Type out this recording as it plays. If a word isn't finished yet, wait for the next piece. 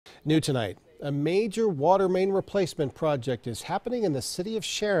New tonight, a major water main replacement project is happening in the city of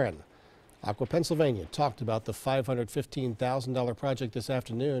Sharon. Aqua Pennsylvania talked about the $515,000 project this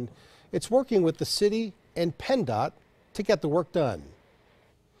afternoon. It's working with the city and PennDOT to get the work done.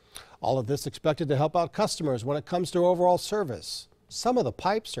 All of this expected to help out customers when it comes to overall service. Some of the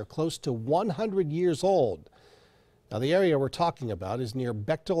pipes are close to 100 years old. Now, the area we're talking about is near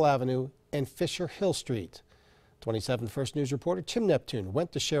Bechtel Avenue and Fisher Hill Street. 27 First News reporter Tim Neptune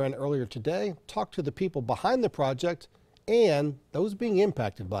went to Sharon earlier today, talked to the people behind the project and those being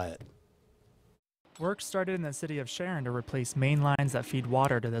impacted by it. Work started in the city of Sharon to replace main lines that feed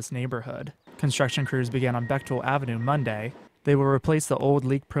water to this neighborhood. Construction crews began on Bechtel Avenue Monday. They will replace the old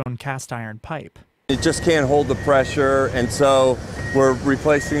leak-prone cast iron pipe. It just can't hold the pressure, and so we're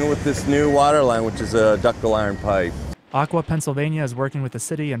replacing it with this new water line, which is a ductile iron pipe. Aqua Pennsylvania is working with the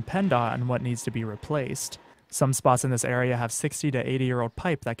city and PennDOT on what needs to be replaced. Some spots in this area have 60 to 80-year-old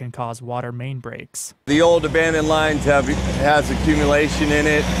pipe that can cause water main breaks. The old abandoned lines has accumulation in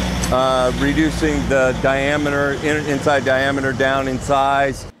it, reducing the diameter, inside diameter down in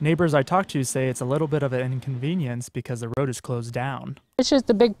size. Neighbors I talked to say it's a little bit of an inconvenience because the road is closed down. It's just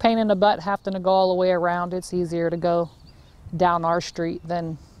a big pain in the butt having to go all the way around. It's easier to go down our street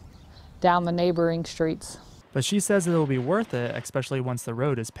than down the neighboring streets. But she says it will be worth it, especially once the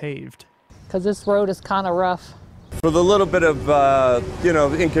road is paved. Because this road is kind of rough. For the little bit of,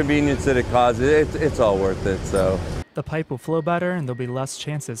 inconvenience that it causes, it's all worth it, so. The pipe will flow better and there'll be less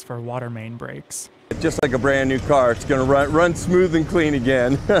chances for water main breaks. Just like a brand new car, it's going to run smooth and clean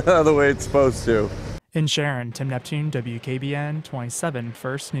again, the way it's supposed to. In Sharon, Tim Neptune, WKBN 27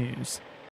 First News.